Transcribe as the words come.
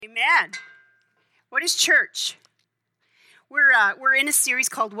Amen. What is church? We're in a series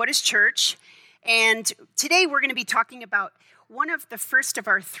called What is Church? And today we're going to be talking about one of the first of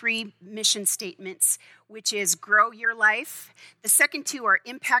our three mission statements, which is grow your life. The second two are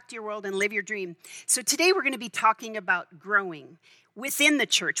impact your world and live your dream. So today we're going to be talking about growing within the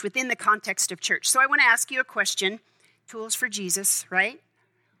church, within the context of church. So I want to ask you a question. Tools for Jesus, right?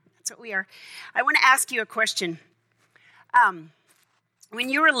 That's what we are. I want to ask you a question. When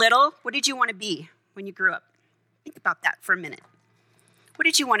you were little, what did you want to be when you grew up? Think about that for a minute. What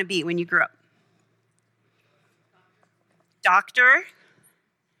did you want to be when you grew up? Doctor?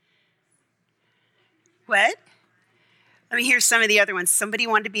 What? Let me hear some of the other ones. Somebody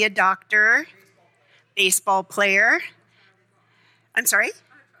wanted to be a doctor, baseball player. I'm sorry?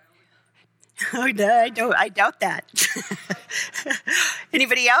 Oh, no, I doubt that.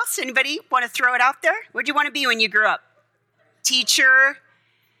 Anybody else? Anybody want to throw it out there? What did you want to be when you grew up? Teacher?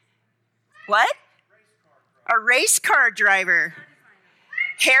 What? A race car driver.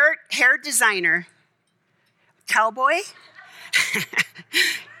 Hair designer. Cowboy?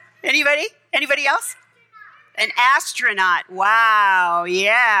 Anybody? Anybody else? An astronaut. Wow,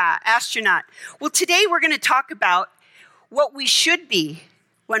 yeah, astronaut. Well, today we're going to talk about what we should be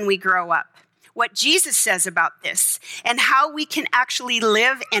when we grow up, what Jesus says about this, and how we can actually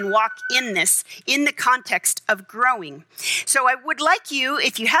live and walk in this in the context of growing. So I would like you,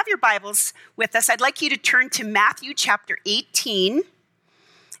 if you have your Bibles with us, I'd like you to turn to Matthew chapter 18.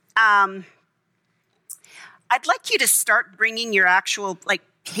 I'd like you to start bringing your actual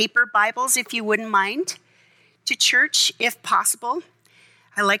paper Bibles, if you wouldn't mind, to church, if possible.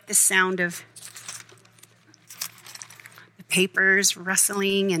 I like the sound of the papers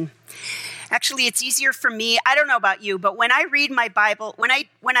rustling, and actually it's easier for me. I don't know about you, but when I read my Bible, when I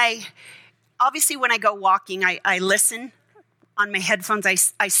go walking, I listen on my headphones. I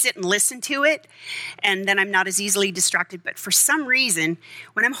sit and listen to it, and then I'm not as easily distracted. But for some reason,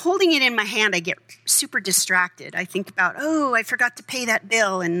 when I'm holding it in my hand, I get super distracted. I think about, I forgot to pay that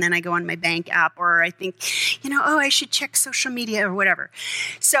bill, and then I go on my bank app, or I think, I should check social media or whatever.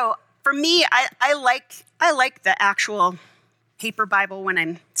 So for me, I like the actual paper Bible when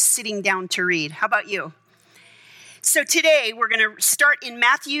I'm sitting down to read. How about you? So today we're going to start in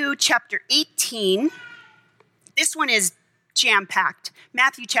Matthew chapter 18. This one is jam-packed.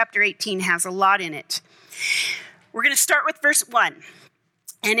 Matthew chapter 18 has a lot in it. We're going to start with verse 1.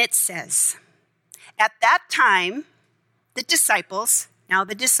 And it says, "At that time, the disciples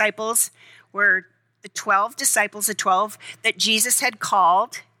were the 12 disciples, the 12 that Jesus had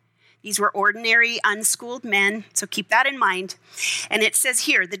called. These were ordinary, unschooled men, so keep that in mind. And it says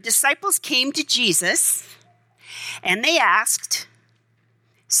here, the disciples came to Jesus, and they asked,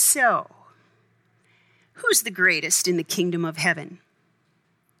 'So, who's the greatest in the kingdom of heaven?'"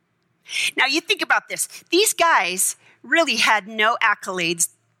 Now, you think about this. These guys really had no accolades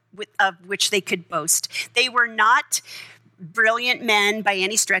of which they could boast. They were not brilliant men by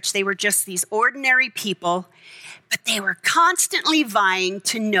any stretch. They were just these ordinary people. But they were constantly vying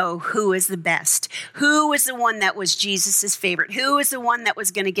to know who was the best, who was the one that was Jesus' favorite, who was the one that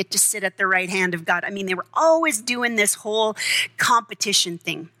was going to get to sit at the right hand of God. I mean, they were always doing this whole competition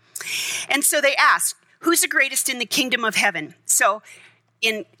thing. And so they asked, who's the greatest in the kingdom of heaven? So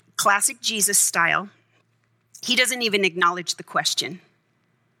in classic Jesus style, he doesn't even acknowledge the question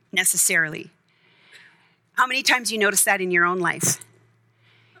necessarily. How many times you notice that in your own life?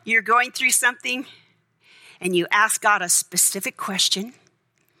 You're going through something, and you ask God a specific question,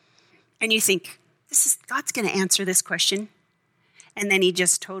 and you think, God's going to answer this question, and then he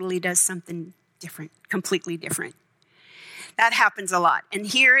just totally does something different, completely different. That happens a lot, and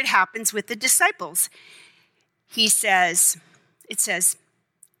here it happens with the disciples. It says,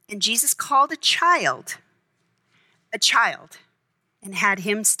 "And Jesus called a child, and had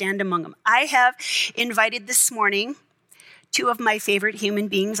him stand among them." I have invited this morning 2 of my favorite human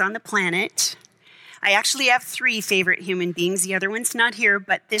beings on the planet. I actually have 3 favorite human beings. The other one's not here,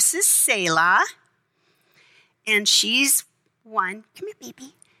 but this is Selah. And she's one. Come here,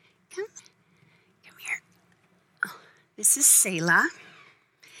 baby. Come here. Oh, this is Selah.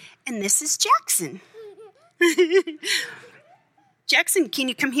 And this is Jackson. Jackson, can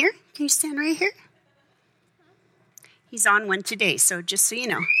you come here? Can you stand right here? He's on one today, so just so you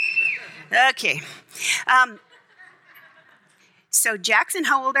know. Okay. So Jackson,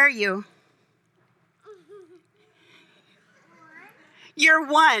 how old are you? You're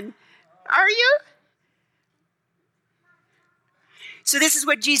 1. Are you? So this is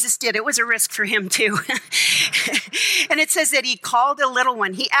what Jesus did. It was a risk for him too. And it says that he called a little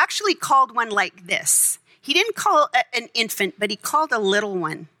one. He actually called one like this. He didn't call an infant, but he called a little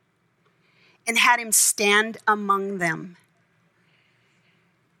one and had him stand among them.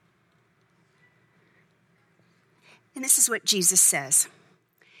 And this is what Jesus says.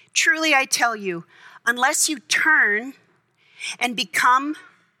 Truly, I tell you, unless you turn and become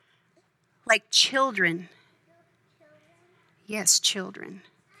like children, yes, children,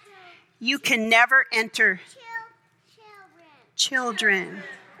 you can never enter. Children.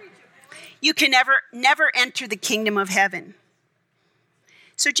 You can never enter the kingdom of heaven.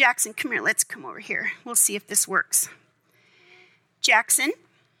 So Jackson, come here. Let's come over here. We'll see if this works. Jackson,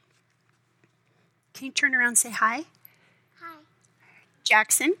 can you turn around and say hi? Hi.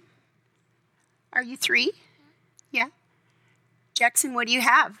 Jackson, are you 3? Yeah. Jackson, what do you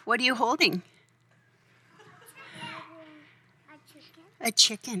have? What are you holding? A chicken. A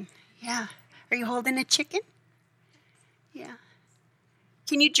chicken. Yeah. Are you holding a chicken? Yeah.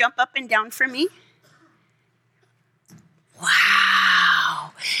 Can you jump up and down for me?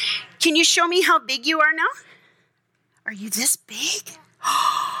 Wow. Can you show me how big you are now? Are you this big?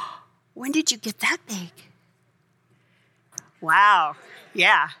 When did you get that big? Wow.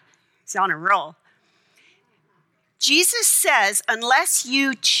 Yeah. He's on a roll. Jesus says, unless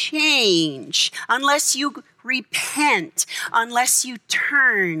you change, unless you repent, unless you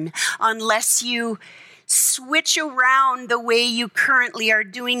turn, unless you switch around the way you currently are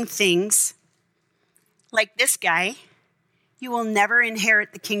doing things, like this guy, you will never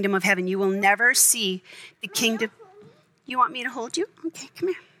inherit the kingdom of heaven. You will never see the kingdom. You want me to hold you? Okay, come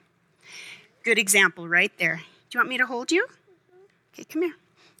here. Good example right there. Do you want me to hold you? Okay, come here.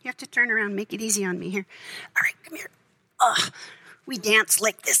 You have to turn around. Make it easy on me here. All right, come here. We dance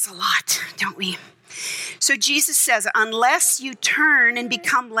like this a lot, don't we? So Jesus says, unless you turn and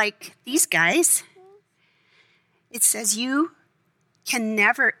become like these guys, it says you can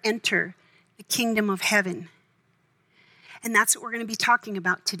never enter the kingdom of heaven. And that's what we're going to be talking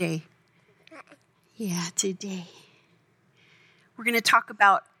about today. Yeah, today. We're going to talk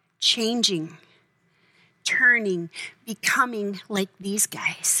about changing, turning, becoming like these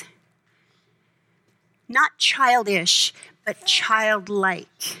guys. Not childish, but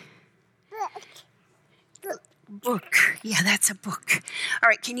childlike. Book. Yeah, that's a book. All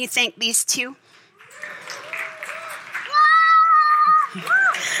right, can you thank these two?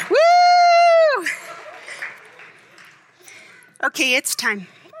 Woo! Okay, it's time.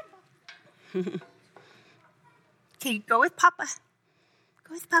 Okay, go with Papa.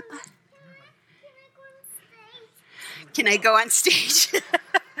 Go with Papa. Can I go on stage?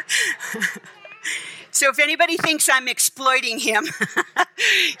 So if anybody thinks I'm exploiting him,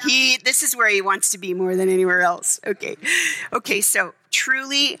 this is where he wants to be more than anywhere else. Okay, so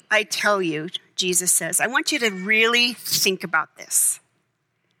truly I tell you, Jesus says, I want you to really think about this.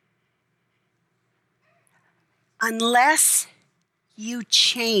 Unless you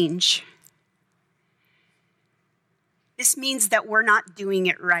change, this means that we're not doing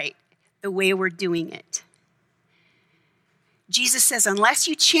it right the way we're doing it. Jesus says, unless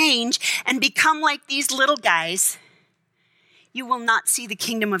you change and become like these little guys, you will not see the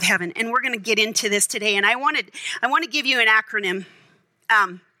kingdom of heaven. And we're going to get into this today. And I want to give you an acronym.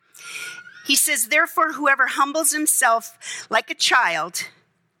 He says, therefore, whoever humbles himself like a child,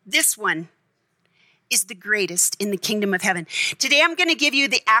 this one is the greatest in the kingdom of heaven. Today, I'm going to give you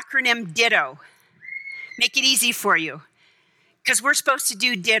the acronym DITTO. Make it easy for you. Because we're supposed to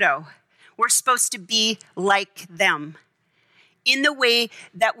do ditto. We're supposed to be like them in the way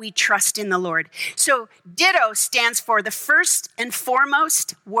that we trust in the Lord. So ditto stands for, the first and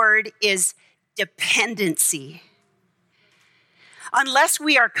foremost word is dependency. Unless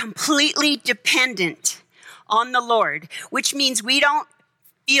we are completely dependent on the Lord, which means we don't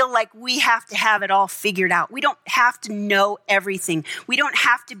feel like we have to have it all figured out. We don't have to know everything. We don't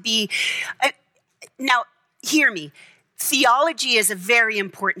have to be... Now, hear me. Theology is a very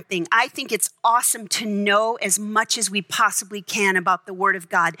important thing. I think it's awesome to know as much as we possibly can about the Word of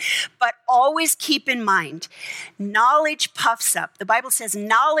God. But always keep in mind, knowledge puffs up. The Bible says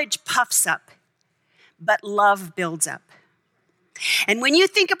knowledge puffs up, but love builds up. And when you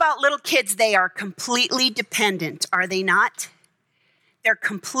think about little kids, they are completely dependent, are they not? They're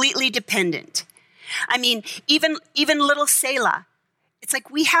completely dependent. I mean, even little Selah, it's like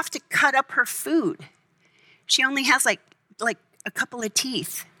we have to cut up her food. She only has like a couple of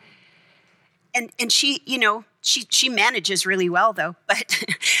teeth. And she, she manages really well though, but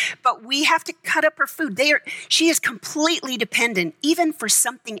we have to cut up her food. She is completely dependent, even for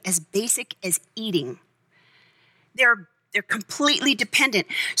something as basic as eating. They're completely dependent.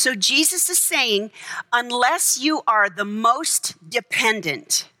 So Jesus is saying, unless you are the most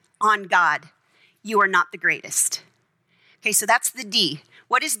dependent on God, you are not the greatest. Okay, so that's the D.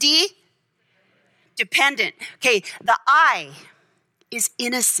 What is D? Dependent. Okay, the I is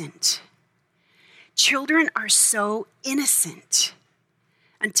innocent. Children are so innocent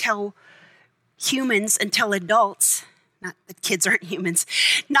until adults, not that kids aren't humans,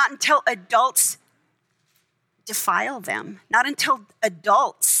 not until adults defile them, not until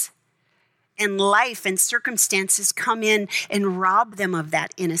adults and life and circumstances come in and rob them of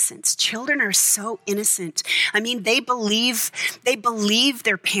that innocence. Children are so innocent. I mean, they believe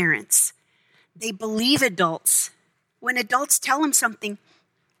their parents. They believe adults. When adults tell them something,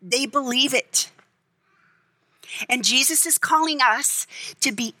 they believe it. And Jesus is calling us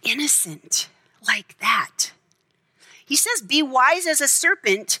to be innocent like that. He says, be wise as a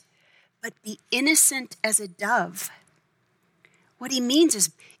serpent, but be innocent as a dove. What he means is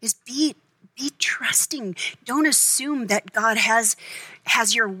be trusting. Don't assume that God has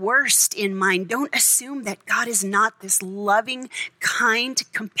your worst in mind. Don't assume that God is not this loving, kind,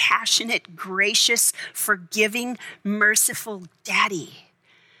 compassionate, gracious, forgiving, merciful daddy.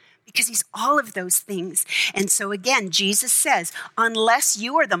 Because he's all of those things. And so again, Jesus says, unless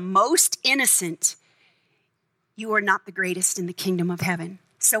you are the most innocent, you are not the greatest in the kingdom of heaven.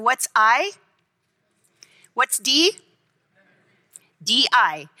 So what's I? What's D?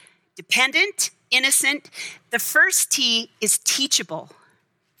 D-I. Dependent, innocent. The first T is teachable.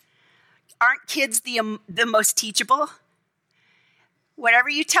 Aren't kids the most teachable? Whatever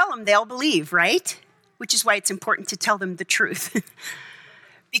you tell them, they'll believe, right? Which is why it's important to tell them the truth.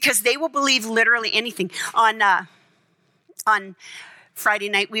 Because they will believe literally anything. On Friday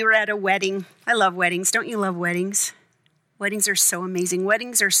night, we were at a wedding. I love weddings. Don't you love weddings? Weddings are so amazing.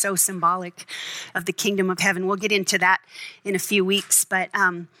 Weddings are so symbolic of the kingdom of heaven. We'll get into that in a few weeks. But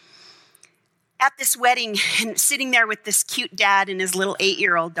at this wedding, and sitting there with this cute dad and his little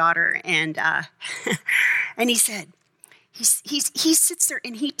 8-year-old daughter, and he said, he sits there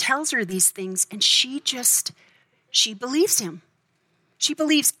and he tells her these things, and she believes him. She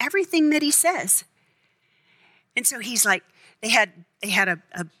believes everything that he says. And so he's like, they had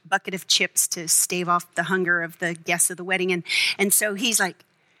a bucket of chips to stave off the hunger of the guests of the wedding. And so he's like,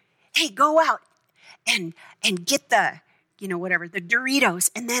 hey, go out and get the Doritos.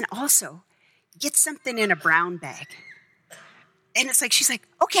 And then also get something in a brown bag. And it's like, she's like,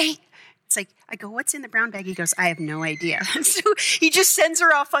 okay. It's like, I go, what's in the brown bag? He goes, I have no idea. So he just sends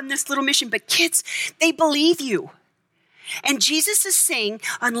her off on this little mission. But kids, they believe you. And Jesus is saying,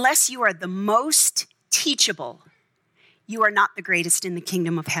 unless you are the most teachable, you are not the greatest in the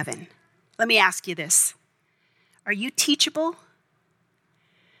kingdom of heaven. Let me ask you this. Are you teachable?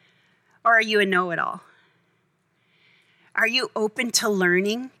 Or are you a know-it-all? Are you open to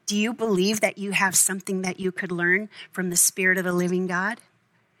learning? Do you believe that you have something that you could learn from the Spirit of the living God?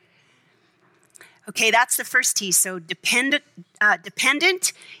 Okay, that's the first T. So dependent,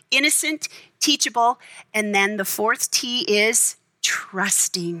 innocent, teachable. And then the fourth T is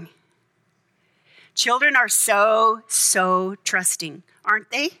trusting. Children are so trusting,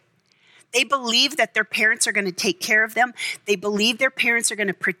 aren't they? They believe that their parents are going to take care of them. They believe their parents are going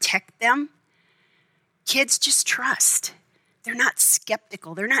to protect them. Kids just trust. They're not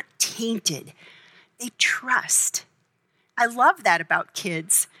skeptical. They're not tainted. They trust. I love that about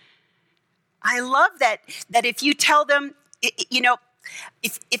kids. I love that if you tell them,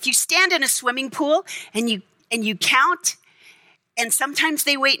 if you stand in a swimming pool and you count, and sometimes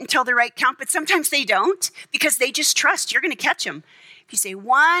they wait until the right count, but sometimes they don't because they just trust you're going to catch them. If you say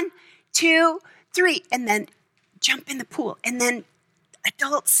 1, 2, 3, and then jump in the pool, and then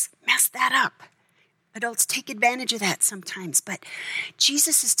adults mess that up. Adults take advantage of that sometimes, but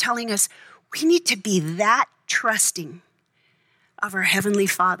Jesus is telling us we need to be that trusting of our Heavenly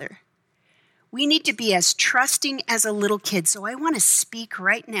Father. We need to be as trusting as a little kid. So I want to speak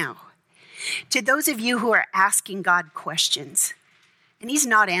right now to those of you who are asking God questions and he's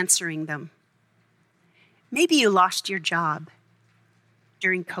not answering them. Maybe you lost your job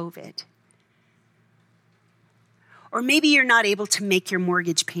during COVID. Or maybe you're not able to make your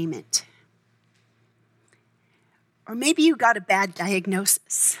mortgage payment. Or maybe you got a bad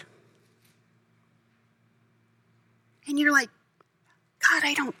diagnosis. And you're like, God,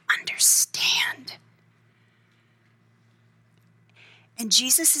 I don't understand. And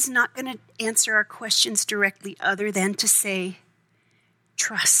Jesus is not going to answer our questions directly other than to say,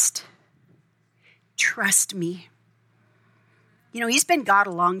 trust. Trust me. He's been God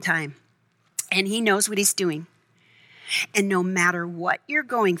a long time, and he knows what he's doing. And no matter what you're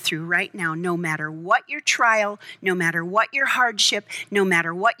going through right now, no matter what your trial, no matter what your hardship, no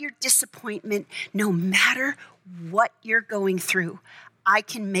matter what your disappointment, no matter what you're going through, I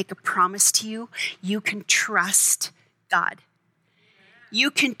can make a promise to you. You can trust God. You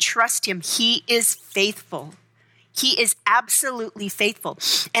can trust him. He is faithful. He is absolutely faithful.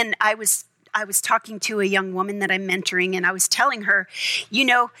 And I was talking to a young woman that I'm mentoring, and I was telling her,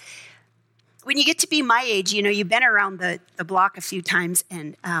 when you get to be my age, you've been around the block a few times,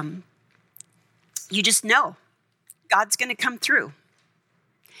 and you just know God's going to come through.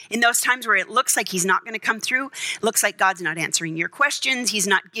 In those times where it looks like he's not going to come through, looks like God's not answering your questions, he's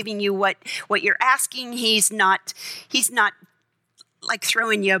not giving you what you're asking, he's not like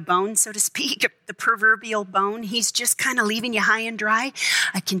throwing you a bone, so to speak, the proverbial bone. He's just kind of leaving you high and dry.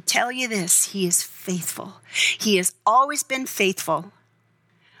 I can tell you this, he is faithful. He has always been faithful.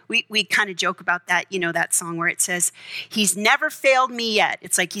 We kind of joke about that, that song where it says, he's never failed me yet.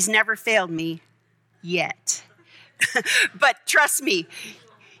 It's like he's never failed me yet. But trust me,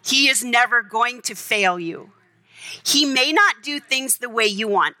 he is never going to fail you. He may not do things the way you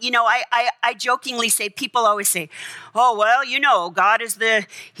want. I jokingly say, people always say, oh, well, God is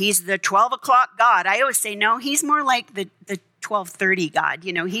he's the 12 o'clock God. I always say, no, he's more like the 12:30 God.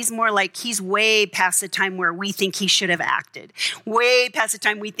 He's more like he's way past the time where we think he should have acted, way past the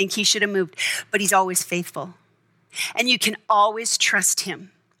time we think he should have moved, but he's always faithful. And you can always trust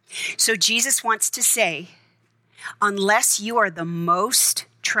him. So Jesus wants to say, unless you are the most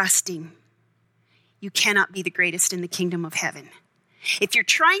trusting, you cannot be the greatest in the kingdom of heaven. If you're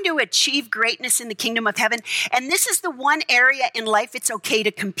trying to achieve greatness in the kingdom of heaven, and this is the one area in life it's okay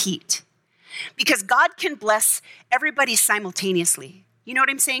to compete, because God can bless everybody simultaneously. You know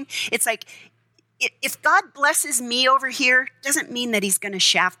what I'm saying? It's like, if God blesses me over here, doesn't mean that he's going to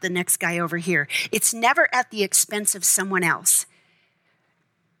shaft the next guy over here. It's never at the expense of someone else.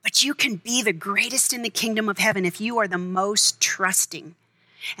 But you can be the greatest in the kingdom of heaven if you are the most trusting.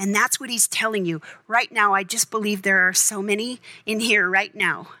 And that's what he's telling you. Right now, I just believe there are so many in here right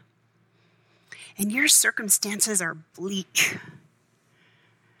now. And your circumstances are bleak.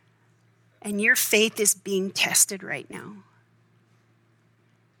 And your faith is being tested right now.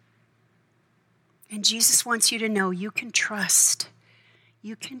 And Jesus wants you to know you can trust.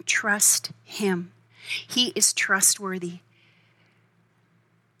 You can trust him. He is trustworthy.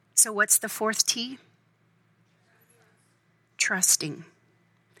 So what's the fourth T? Trusting.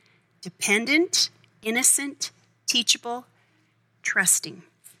 Dependent, innocent, teachable, trusting.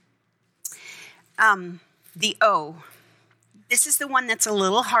 The O. This is the one that's a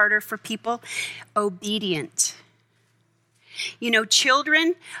little harder for people. Obedient.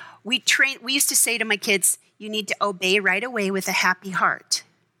 Children, we used to say to my kids, you need to obey right away with a happy heart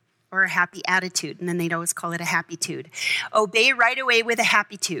or a happy attitude. And then they'd always call it a happy-tude. Obey right away with a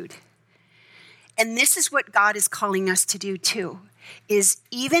happy-tude. And this is what God is calling us to do too, is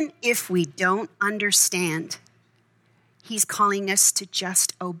even if we don't understand, he's calling us to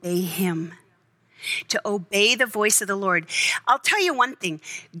just obey him, to obey the voice of the Lord. I'll tell you one thing.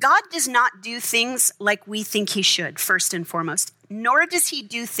 God does not do things like we think he should, first and foremost, nor does he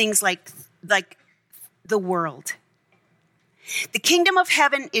do things like the world. The kingdom of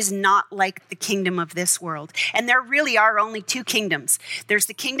heaven is not like the kingdom of this world. And there really are only two kingdoms. There's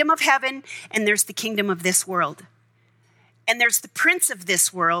the kingdom of heaven and there's the kingdom of this world. And there's the prince of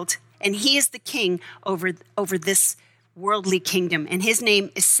this world, and he is the king over this worldly kingdom, and his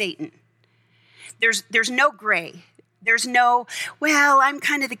name is Satan. There's no gray. There's no, well, I'm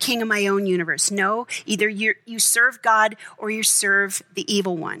kind of the king of my own universe. No, either you serve God or you serve the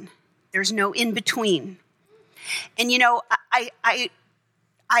evil one. There's no in between. And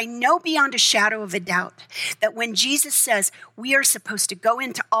I know beyond a shadow of a doubt that when Jesus says we are supposed to go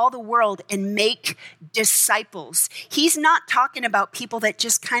into all the world and make disciples, he's not talking about people that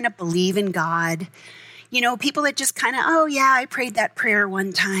just kind of believe in God. People that just kind of, oh yeah, I prayed that prayer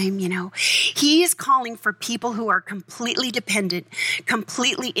one time, He is calling for people who are completely dependent,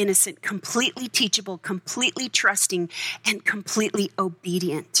 completely innocent, completely teachable, completely trusting, and completely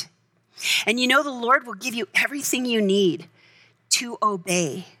obedient. And the Lord will give you everything you need to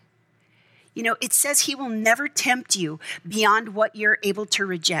obey. It says he will never tempt you beyond what you're able to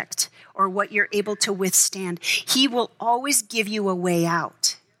reject or what you're able to withstand. He will always give you a way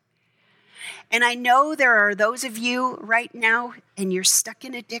out. And I know there are those of you right now, and you're stuck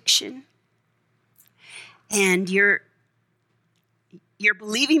in addiction, and you're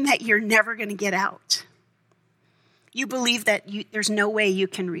believing that you're never going to get out. You believe that there's no way you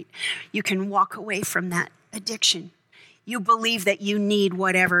can walk away from that addiction. You believe that you need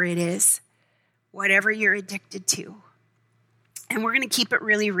whatever it is, whatever you're addicted to. And we're going to keep it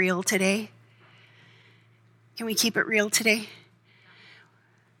really real today. Can we keep it real today?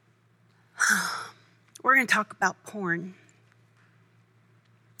 We're going to talk about porn.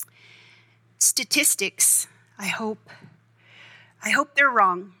 Statistics, I hope they're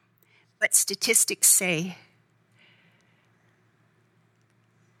wrong, but statistics say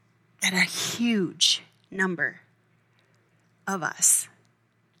that a huge number of us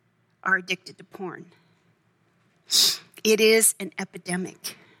are addicted to porn. It is an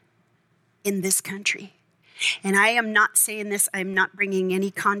epidemic in this country. And I am not saying this, I'm not bringing any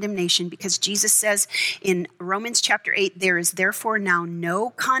condemnation, because Jesus says in Romans chapter 8, there is therefore now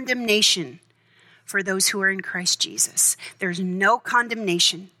no condemnation for those who are in Christ Jesus. There's no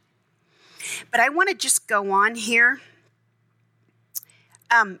condemnation. But I want to just go on here.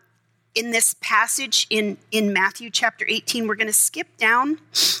 In this passage in Matthew chapter 18, we're going to skip down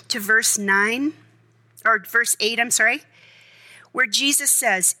to verse 8, where Jesus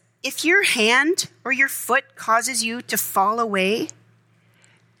says, if your hand or your foot causes you to fall away,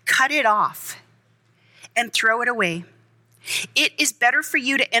 cut it off and throw it away. It is better for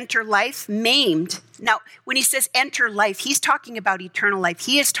you to enter life maimed. Now, when he says enter life, he's talking about eternal life.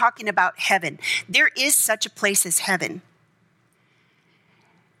 He is talking about heaven. There is such a place as heaven.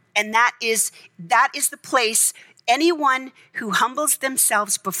 And that is the place anyone who humbles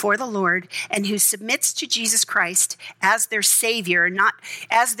themselves before the Lord and who submits to Jesus Christ as their Savior, not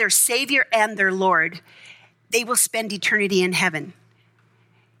as their Savior and their Lord, they will spend eternity in heaven.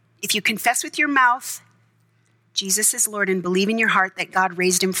 If you confess with your mouth Jesus is Lord and believe in your heart that God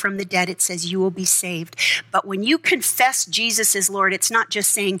raised him from the dead, it says you will be saved. But when you confess Jesus is Lord, it's not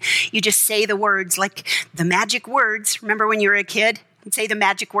just saying, you just say the words like the magic words. Remember when you were a kid? You'd say the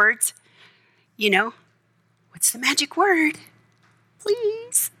magic words. You know, what's the magic word?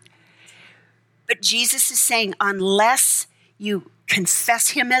 Please. But Jesus is saying, unless you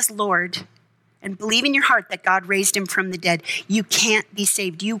confess him as Lord and believe in your heart that God raised him from the dead, you can't be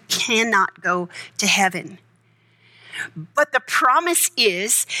saved. You cannot go to heaven. But the promise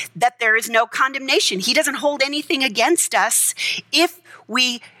is that there is no condemnation. He doesn't hold anything against us if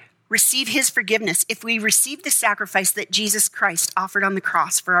we receive his forgiveness, if we receive the sacrifice that Jesus Christ offered on the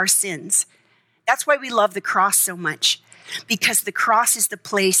cross for our sins. That's why we love the cross so much, because the cross is the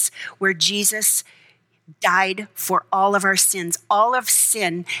place where Jesus died for all of our sins. All of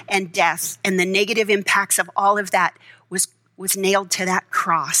sin and death and the negative impacts of all of that was nailed to that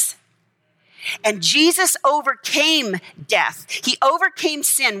cross. And Jesus overcame death. He overcame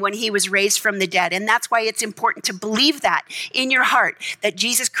sin when he was raised from the dead. And that's why it's important to believe that in your heart, that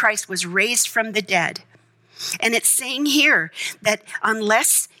Jesus Christ was raised from the dead. And it's saying here that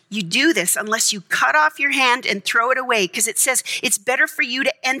unless you do this, unless you cut off your hand and throw it away, because it says it's better for you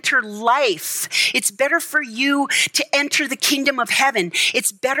to enter life. It's better for you to enter the kingdom of heaven.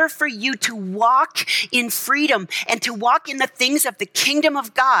 It's better for you to walk in freedom and to walk in the things of the kingdom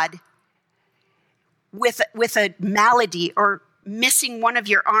of God with a malady or missing one of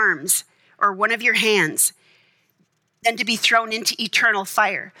your arms or one of your hands than to be thrown into eternal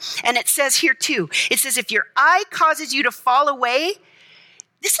fire. And it says here too, it says if your eye causes you to fall away,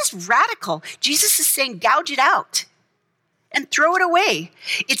 this is radical. Jesus is saying gouge it out and throw it away.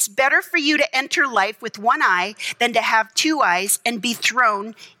 It's better for you to enter life with one eye than to have two eyes and be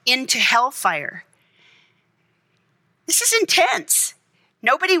thrown into hellfire. This is intense.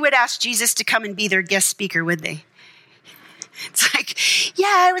 Nobody would ask Jesus to come and be their guest speaker, would they? It's like,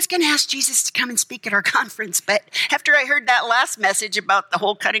 yeah, I was going to ask Jesus to come and speak at our conference, but after I heard that last message about the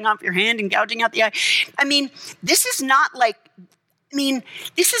whole cutting off your hand and gouging out the eye, this is not like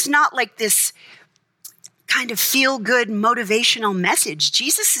this kind of feel-good motivational message.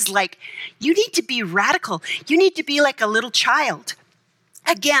 Jesus is like, you need to be radical. You need to be like a little child.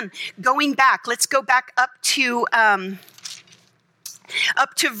 Again, going back, let's go back up to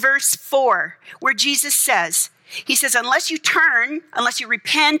verse 4, where Jesus says, he says, unless you turn, unless you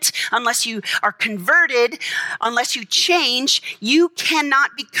repent, unless you are converted, unless you change, you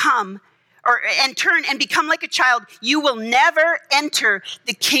cannot become and turn and become like a child. You will never enter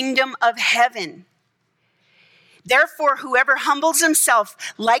the kingdom of heaven. Therefore, whoever humbles himself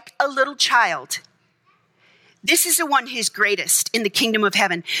like a little child, this is the one who's greatest in the kingdom of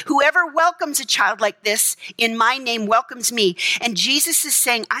heaven. Whoever welcomes a child like this in my name welcomes me. And Jesus is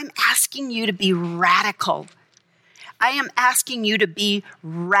saying, I'm asking you to be radical. I am asking you to be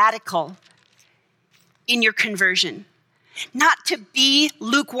radical in your conversion. Not to be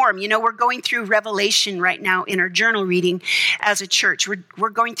lukewarm. You know, we're going through Revelation right now in our journal reading as a church. We're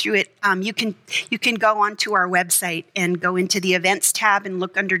going through it. You can go onto our website and go into the events tab and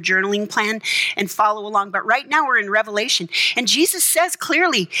look under journaling plan and follow along. But right now we're in Revelation. And Jesus says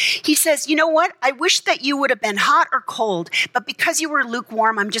clearly, he says, you know what? I wish that you would have been hot or cold, but because you were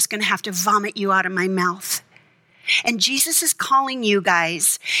lukewarm, I'm just going to have to vomit you out of my mouth. And Jesus is calling you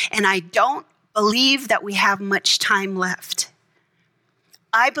guys, and I don't believe that we have much time left.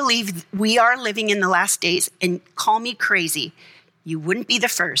 I believe we are living in the last days, and call me crazy. You wouldn't be the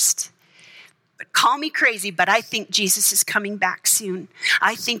first. But call me crazy, but I think Jesus is coming back soon.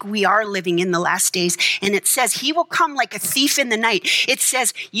 I think we are living in the last days. And it says he will come like a thief in the night. It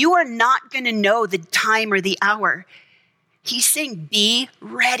says you are not going to know the time or the hour. He's saying be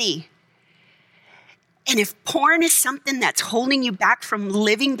ready. And if porn is something that's holding you back from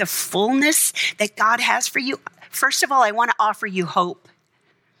living the fullness that God has for you, first of all, I want to offer you hope.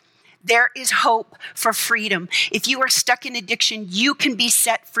 There is hope for freedom. If you are stuck in addiction, you can be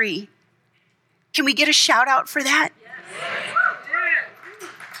set free. Can we get a shout out for that? Yes.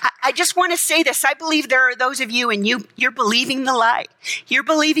 I just want to say this. I believe there are those of you, and you're believing the lie. You're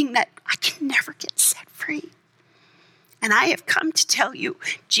believing that I can never get set free. And I have come to tell you,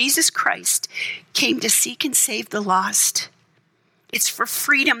 Jesus Christ came to seek and save the lost. It's for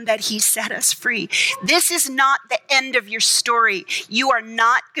freedom that he set us free. This is not the end of your story. You are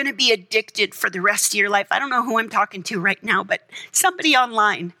not going to be addicted for the rest of your life. I don't know who I'm talking to right now, but somebody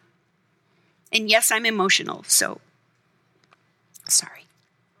online. And yes, I'm emotional, so sorry.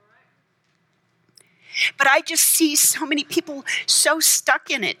 But I just see so many people so stuck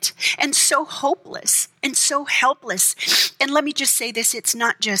in it and so hopeless and so helpless. And let me just say this, it's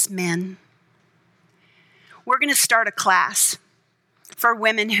not just men. We're going to start a class for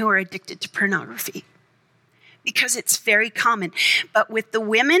women who are addicted to pornography because it's very common. But with the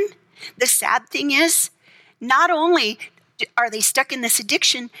women, the sad thing is, not only are they stuck in this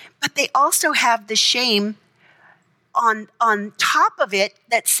addiction, but they also have the shame on top of it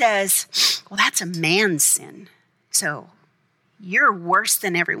that says, well, that's a man's sin. So you're worse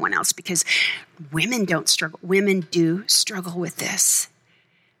than everyone else because women don't struggle. Women do struggle with this.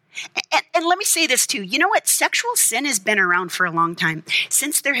 And let me say this too. You know what? Sexual sin has been around for a long time,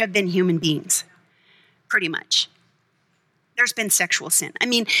 since there have been human beings, pretty much. There's been sexual sin. I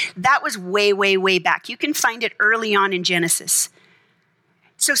mean, that was way, way, way back. You can find it early on in Genesis.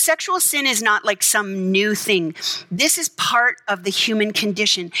 So sexual sin is not like some new thing. This is part of the human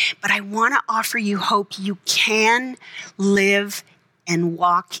condition. But I want to offer you hope. You can live and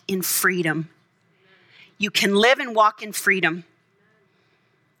walk in freedom. You can live and walk in freedom.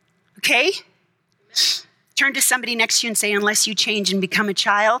 Okay? Turn to somebody next to you and say, unless you change and become a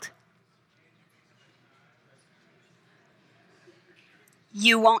child,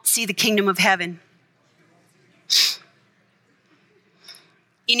 you won't see the kingdom of heaven.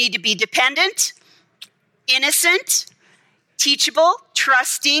 You need to be dependent, innocent, teachable,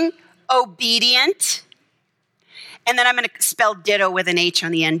 trusting, obedient. And then I'm going to spell ditto with an H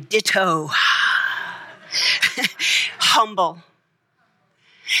on the end. Ditto. Humble.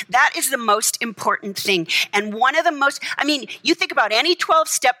 That is the most important thing. And one of the most, you think about any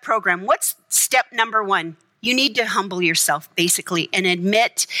 12-step program. What's step number 1? You need to humble yourself, basically, and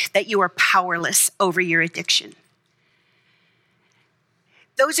admit that you are powerless over your addiction.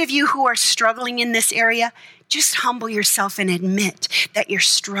 Those of you who are struggling in this area, just humble yourself and admit that you're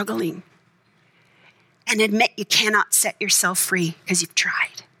struggling. And admit you cannot set yourself free because you've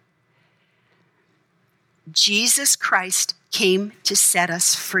tried. Jesus Christ came to set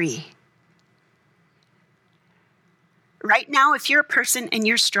us free. Right now, if you're a person and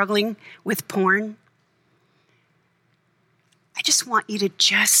you're struggling with porn, I just want you to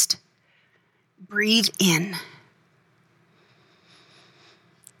just breathe in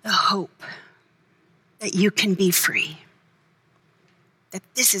the hope that you can be free. That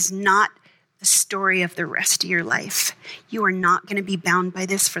this is not the story of the rest of your life. You are not going to be bound by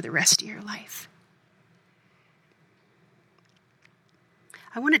this for the rest of your life.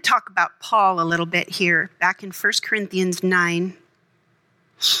 I want to talk about Paul a little bit here, back in 1 Corinthians 9.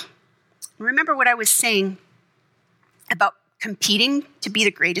 Remember what I was saying about competing to be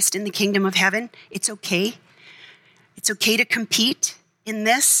the greatest in the kingdom of heaven? It's okay. It's okay to compete in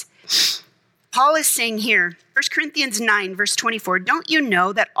this. Paul is saying here, 1 Corinthians 9, verse 24, don't you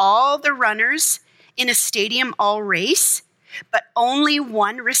know that all the runners in a stadium all race, but only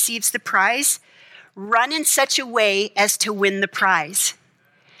one receives the prize? Run in such a way as to win the prize.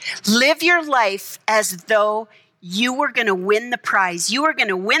 Live your life as though you were going to win the prize. You are going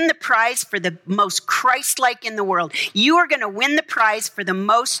to win the prize for the most Christ-like in the world. You are going to win the prize for the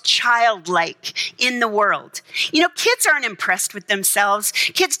most childlike in the world. You know, kids aren't impressed with themselves.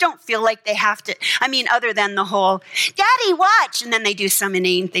 Kids don't feel like they have to, other than the whole, Daddy, watch, and then they do some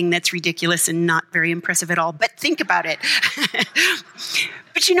inane thing that's ridiculous and not very impressive at all. But think about it.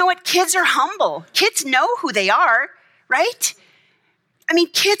 But you know what? Kids are humble. Kids know who they are, right? I mean,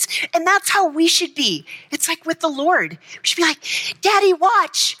 kids, and that's how we should be. It's like with the Lord. We should be like, Daddy,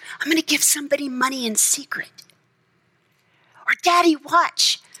 watch. I'm going to give somebody money in secret. Or Daddy,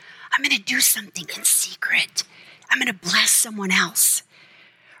 watch. I'm going to do something in secret. I'm going to bless someone else.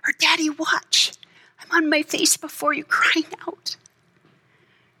 Or Daddy, watch. I'm on my face before you crying out.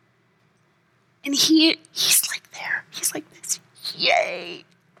 And he's like there. He's like this. Yay.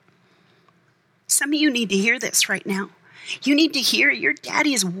 Some of you need to hear this right now. You need to hear your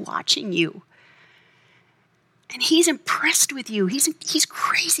daddy is watching you. And he's impressed with you. He's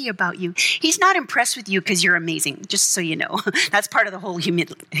crazy about you. He's not impressed with you because you're amazing, just so you know. That's part of the whole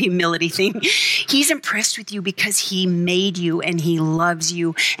humility thing. He's impressed with you because he made you and he loves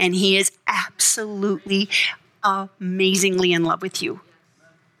you. And he is absolutely, amazingly in love with you.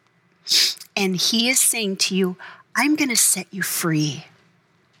 And he is saying to you, I'm going to set you free.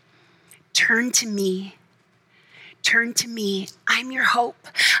 Turn to me. Turn to me. I'm your hope.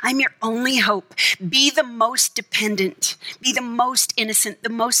 I'm your only hope. Be the most dependent. Be the most innocent, the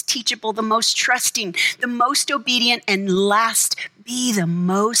most teachable, the most trusting, the most obedient, and last, be the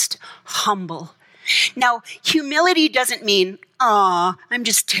most humble. Now, humility doesn't mean, I'm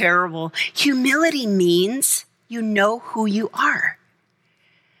just terrible. Humility means you know who you are.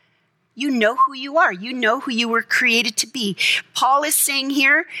 You know who you are. You know who you were created to be. Paul is saying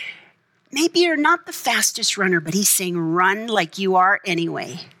here, maybe you're not the fastest runner, but he's saying run like you are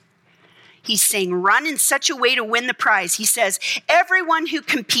anyway. He's saying run in such a way to win the prize. He says, everyone who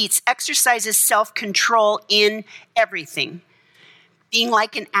competes exercises self-control in everything. Being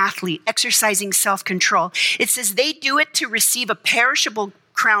like an athlete, exercising self-control. It says they do it to receive a perishable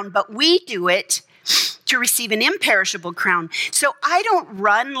crown, but we do it to receive an imperishable crown. So I don't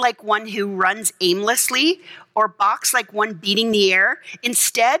run like one who runs aimlessly or box like one beating the air.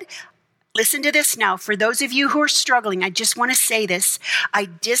 Instead, listen to this now. For those of you who are struggling, I just want to say this. I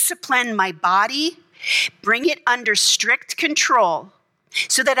discipline my body, bring it under strict control,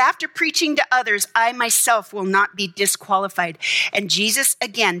 so that after preaching to others, I myself will not be disqualified. And Jesus,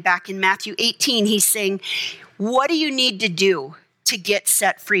 again, back in Matthew 18, he's saying, what do you need to do to get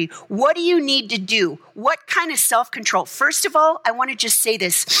set free? What do you need to do? What kind of self-control? First of all, I want to just say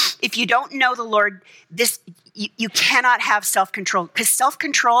this. If you don't know the Lord, you cannot have self-control, because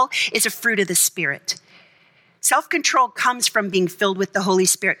self-control is a fruit of the Spirit. Self-control comes from being filled with the Holy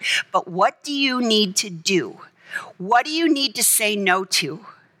Spirit. But what do you need to do? What do you need to say no to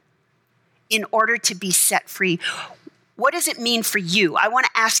in order to be set free? What does it mean for you? I want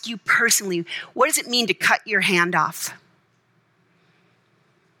to ask you personally, what does it mean to cut your hand off?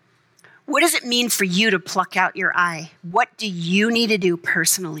 What does it mean for you to pluck out your eye? What do you need to do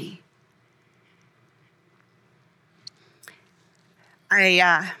personally?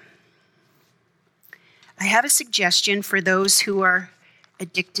 I have a suggestion for those who are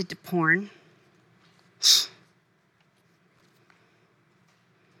addicted to porn.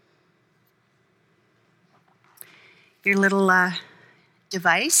 Your little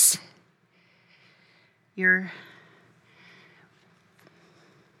device, there.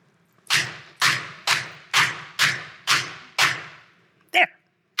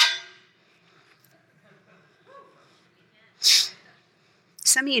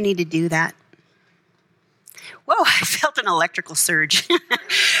 Some of you need to do that. Whoa, I felt an electrical surge.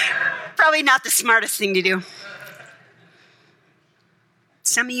 Probably not the smartest thing to do.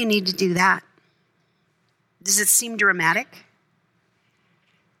 Some of you need to do that. Does it seem dramatic?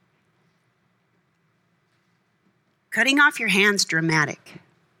 Cutting off your hand's dramatic.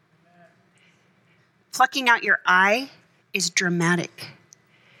 Plucking out your eye is dramatic.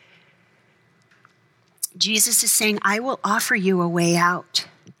 Jesus is saying, I will offer you a way out.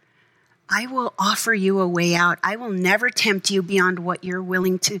 I will offer you a way out. I will never tempt you beyond what you're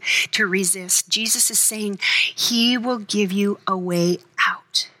willing to resist. Jesus is saying he will give you a way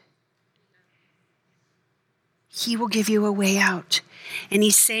out. He will give you a way out. And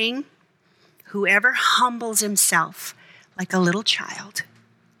he's saying, whoever humbles himself like a little child,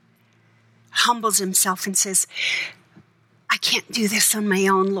 humbles himself and says, I can't do this on my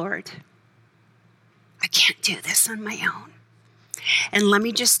own, Lord. I can't do this on my own. And let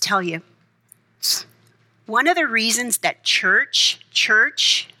me just tell you, one of the reasons that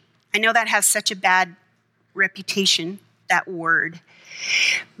church, I know that has such a bad reputation, that word,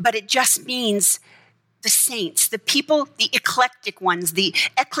 but it just means the saints, the people, the eclectic ones, the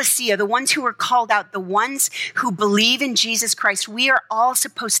ecclesia, the ones who are called out, the ones who believe in Jesus Christ. We are all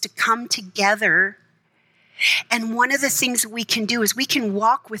supposed to come together. And one of the things we can do is we can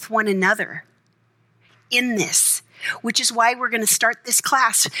walk with one another in this. which is why we're going to start this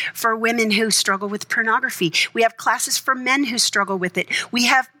class for women who struggle with pornography. We have classes for men who struggle with it. We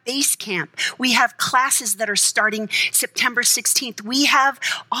have Base Camp. We have classes that are starting September 16th. We have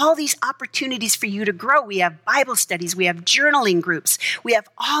all these opportunities for you to grow. We have Bible studies. We have journaling groups. We have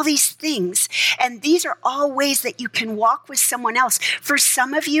all these things. And these are all ways that you can walk with someone else. For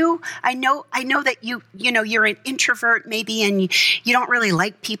some of you, I know that you're an introvert maybe and you don't really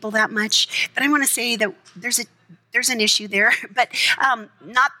like people that much. But I want to say that there's an issue there, but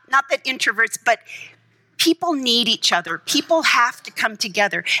not that introverts, but people need each other. People have to come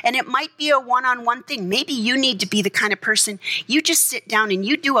together, and it might be a one-on-one thing. Maybe you need to be the kind of person, you just sit down and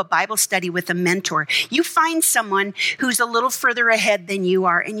you do a Bible study with a mentor. You find someone who's a little further ahead than you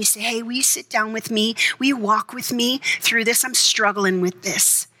are, and you say, hey, will you sit down with me? Will you walk with me through this? I'm struggling with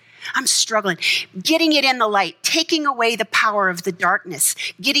this. I'm struggling. Getting it in the light, taking away the power of the darkness,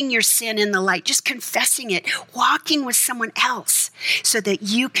 getting your sin in the light, just confessing it, walking with someone else so that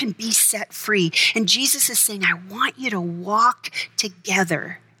you can be set free. And Jesus is saying, I want you to walk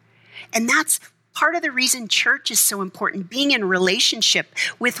together. And that's part of the reason church is so important, being in relationship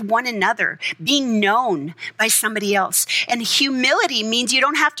with one another, being known by somebody else. And humility means you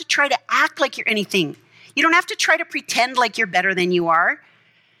don't have to try to act like you're anything. You don't have to try to pretend like you're better than you are.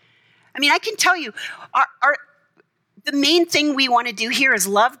 I mean, I can tell you, the main thing we want to do here is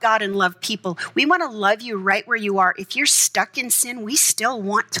love God and love people. We want to love you right where you are. If you're stuck in sin, we still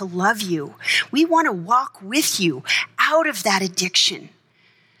want to love you. We want to walk with you out of that addiction.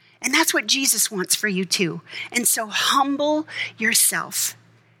 And that's what Jesus wants for you too. And so humble yourself.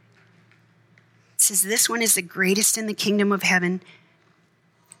 It says this one is the greatest in the kingdom of heaven.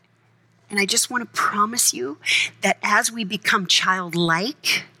 And I just want to promise you that as we become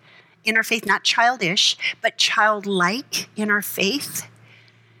childlike in our faith, not childish, but childlike in our faith,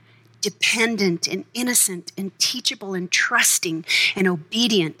 dependent and innocent and teachable and trusting and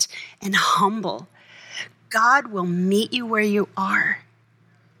obedient and humble, God will meet you where you are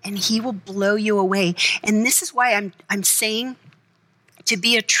and he will blow you away. And this is why I'm saying to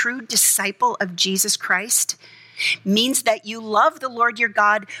be a true disciple of Jesus Christ means that you love the Lord your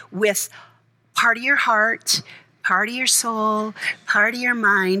God with part of your heart, part of your soul, part of your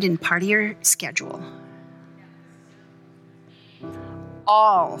mind, and part of your schedule.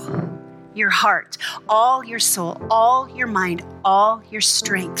 All your heart, all your soul, all your mind, all your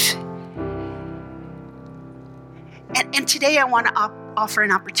strength. And today I want to offer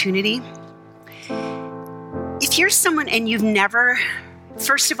an opportunity. If you're someone and you've never,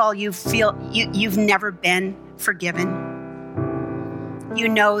 first of all, you've never been forgiven. You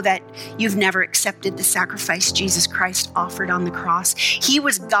know that you've never accepted the sacrifice Jesus Christ offered on the cross. He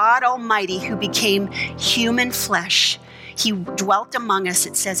was God Almighty who became human flesh. He dwelt among us,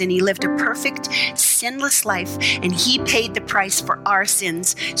 it says, and he lived a perfect, sinless life, and he paid the price for our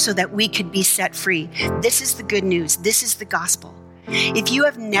sins so that we could be set free. This is the good news. This is the gospel. If you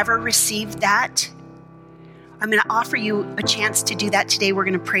have never received that, I'm going to offer you a chance to do that today. We're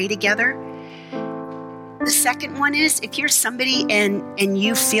going to pray together. The second one is, if you're somebody and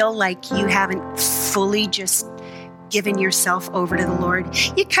you feel like you haven't fully just given yourself over to the Lord,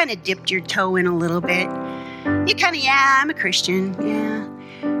 you kind of dipped your toe in a little bit. You kind of, I'm a Christian,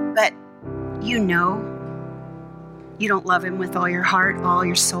 but you don't love him with all your heart, all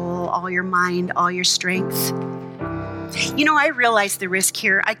your soul, all your mind, all your strength. I realize the risk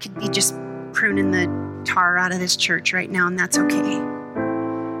here. I could be just pruning the tar out of this church right now, and that's okay.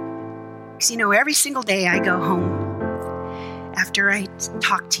 Because, every single day I go home after I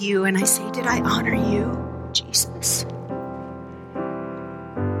talk to you and I say, did I honor you, Jesus?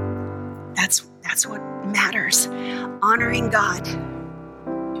 That's what matters, honoring God.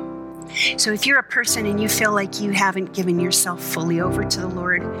 So if you're a person and you feel like you haven't given yourself fully over to the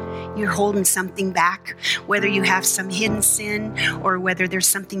Lord, you're holding something back, whether you have some hidden sin or whether there's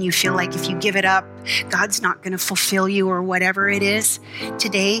something you feel like if you give it up, God's not going to fulfill you or whatever it is,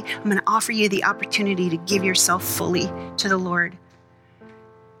 today I'm going to offer you the opportunity to give yourself fully to the Lord.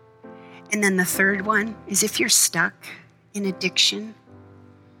 And then the third one is if you're stuck in addiction,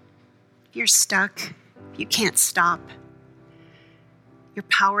 if you're stuck, you can't stop, you're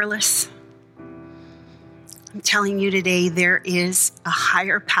powerless. I'm telling you today, there is a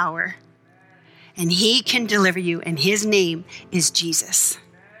higher power, and he can deliver you, and his name is Jesus.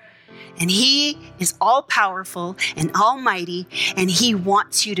 And he is all-powerful and almighty, and he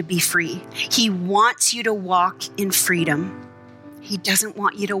wants you to be free. He wants you to walk in freedom. He doesn't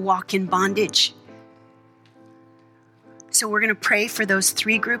want you to walk in bondage. So we're going to pray for those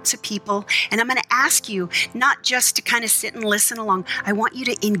three groups of people. And I'm going to ask you not just to kind of sit and listen along. I want you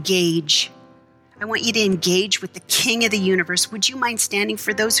to engage. I want you to engage with the King of the universe. Would you mind standing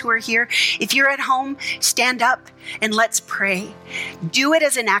for those who are here? If you're at home, stand up and let's pray. Do it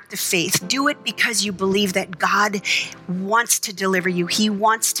as an act of faith. Do it because you believe that God wants to deliver you. He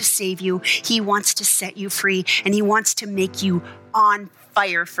wants to save you. He wants to set you free, and he wants to make you on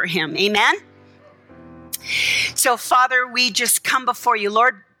fire for him. Amen? So, Father, we just come before you.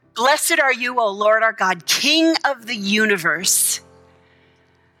 Lord, blessed are you, O Lord our God, King of the universe,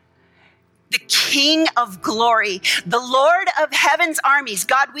 the King of glory, the Lord of heaven's armies.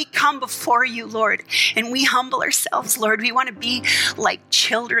 God, we come before you, Lord, and we humble ourselves, Lord. We want to be like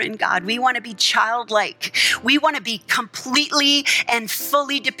children, God. We want to be childlike. We want to be completely and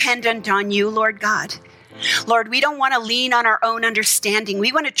fully dependent on you, Lord God. Lord, we don't want to lean on our own understanding.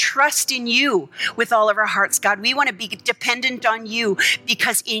 We want to trust in you with all of our hearts, God. We want to be dependent on you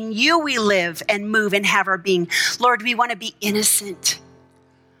because in you we live and move and have our being. Lord, we want to be innocent.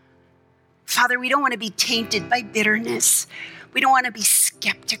 Father, we don't want to be tainted by bitterness. We don't want to be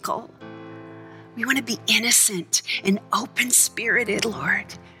skeptical. We want to be innocent and open-spirited,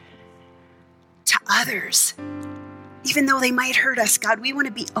 Lord, to others. Even though they might hurt us, God, we want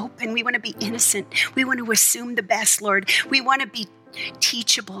to be open. We want to be innocent. We want to assume the best, Lord. We want to be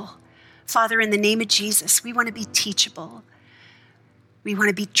teachable. Father, in the name of Jesus, we want to be teachable. We want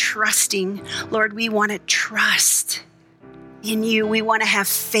to be trusting. Lord, we want to trust in you. We want to have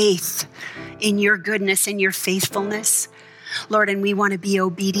faith in your goodness and your faithfulness, Lord, and we want to be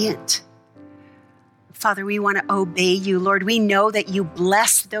obedient. Father, we want to obey you, Lord. We know that you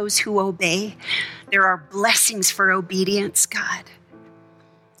bless those who obey. There are blessings for obedience, God.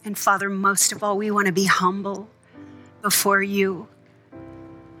 And Father, most of all, we want to be humble before you.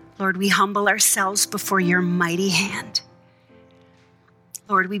 Lord, we humble ourselves before your mighty hand.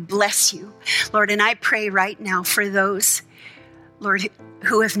 Lord, we bless you. Lord, and I pray right now for those, Lord,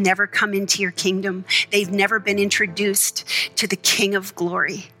 who have never come into your kingdom. They've never been introduced to the King of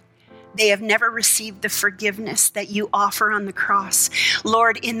glory. They have never received the forgiveness that you offer on the cross.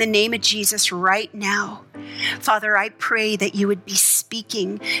 Lord, in the name of Jesus, right now, Father, I pray that you would be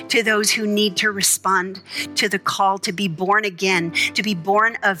speaking to those who need to respond to the call to be born again, to be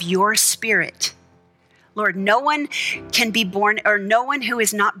born of your Spirit. Lord, no one can be born, or no one who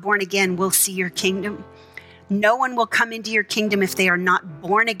is not born again will see your kingdom. No one will come into your kingdom if they are not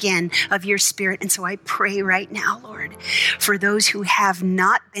born again of your Spirit. And so I pray right now, Lord, for those who have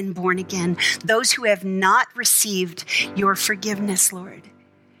not been born again, those who have not received your forgiveness, Lord.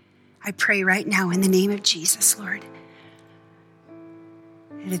 I pray right now in the name of Jesus, Lord,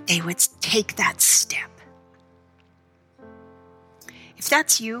 that they would take that step. If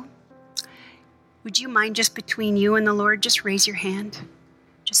that's you, would you mind just between you and the Lord, just raise your hand.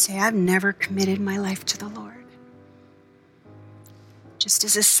 Just say, I've never committed my life to the Lord. Just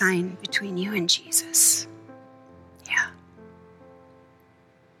as a sign between you and Jesus. Yeah.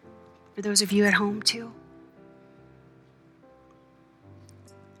 For those of you at home too.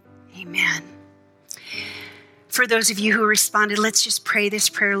 Amen. For those of you who responded, let's just pray this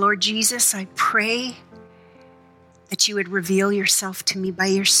prayer. Lord Jesus, I pray that you would reveal yourself to me by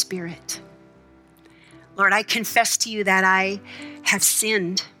your Spirit. Lord, I confess to you that I have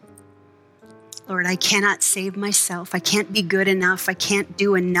sinned. Lord, I cannot save myself. I can't be good enough. I can't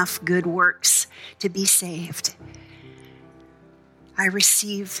do enough good works to be saved. I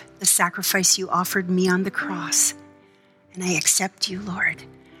receive the sacrifice you offered me on the cross, and I accept you, Lord.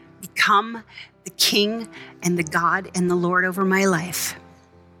 Become the King and the God and the Lord over my life.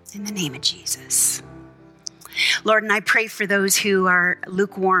 In the name of Jesus. Lord, and I pray for those who are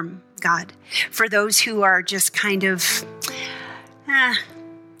lukewarm, God. For those who are just kind of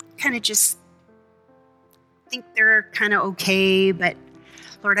just think they're kind of okay, but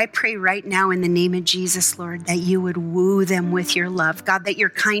Lord, I pray right now in the name of Jesus, Lord, that you would woo them with your love. God, that your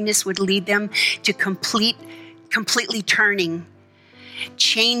kindness would lead them to completely turning,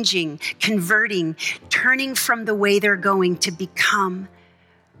 changing, converting, turning from the way they're going to become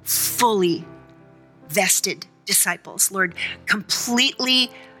fully vested disciples, Lord,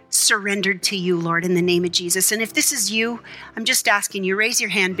 completely surrendered to you, Lord, in the name of Jesus. And if this is you, I'm just asking you, raise your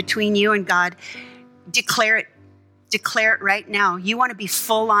hand between you and God. Declare it right now. You want to be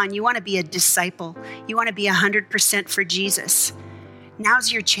full on. You want to be a disciple. You want to be 100% for Jesus.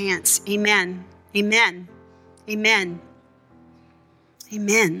 Now's your chance. Amen. Amen. Amen.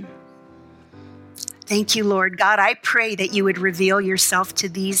 Amen. Thank you, Lord. God, I pray that you would reveal yourself to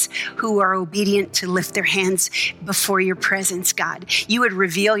these who are obedient to lift their hands before your presence, God. You would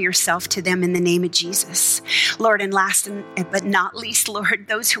reveal yourself to them in the name of Jesus. Lord, and last but not least, Lord,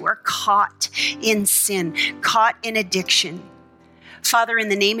 those who are caught in sin, caught in addiction. Father, in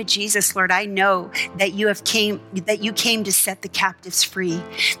the name of Jesus, Lord, I know that you came to set the captives free,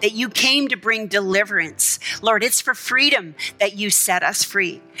 that you came to bring deliverance. Lord, it's for freedom that you set us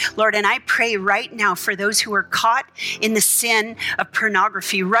free. Lord, and I pray right now for those who are caught in the sin of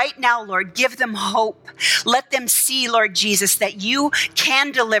pornography. Right now, Lord, give them hope. Let them see, Lord Jesus, that you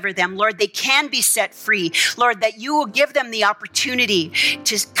can deliver them. Lord, they can be set free. Lord, that you will give them the opportunity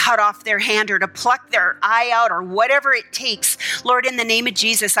to cut off their hand or to pluck their eye out or whatever it takes. Lord, in the name of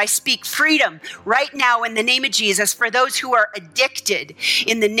Jesus, I speak freedom right now in the name of Jesus for those who are addicted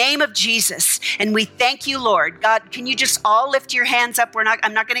in the name of Jesus. And we thank you, Lord. God, can you just all lift your hands up?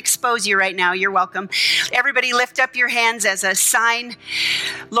 I'm not going to expose you right now. You're welcome. Everybody lift up your hands as a sign.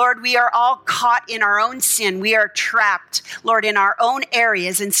 Lord, we are all caught in our own sin. We are trapped, Lord, in our own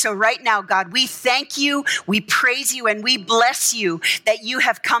areas. And so right now, God, we thank you, we praise you, and we bless you that you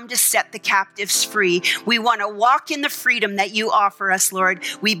have come to set the captives free. We want to walk in the freedom that you offer us, Lord.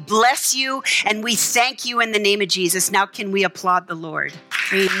 We bless you and we thank you in the name of Jesus. Now can we applaud the Lord?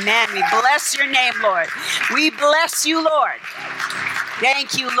 Amen. We bless your name, Lord. We bless you, Lord.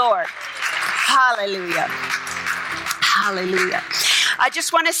 Thank you, Lord. Hallelujah. Hallelujah. I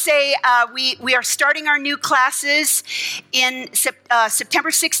just want to say we are starting our new classes in September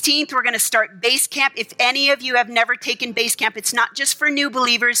 16th. We're going to start Base Camp. If any of you have never taken Base Camp, it's not just for new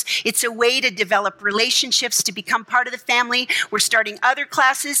believers. It's a way to develop relationships, to become part of the family. We're starting other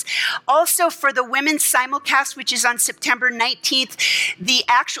classes. Also for the women's simulcast, which is on September 19th,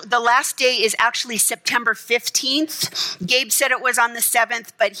 the last day is actually September 15th. Gabe said it was on the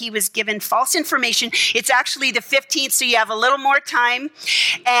 7th, but he was given false information. It's actually the 15th, so you have a little more time.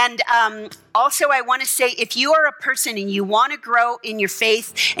 And also, I want to say, if you are a person and you want to grow in your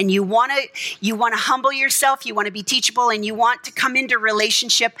faith and you want to humble yourself, you want to be teachable, and you want to come into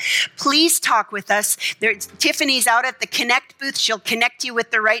relationship, please talk with us. Tiffany's out at the Connect booth. She'll connect you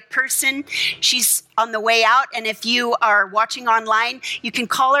with the right person. She's on the way out. And if you are watching online, you can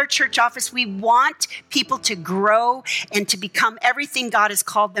call our church office. We want people to grow and to become everything God has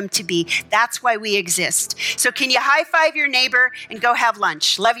called them to be. That's why we exist. So can you high five your neighbor and go have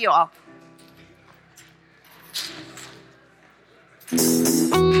lunch? Love you all.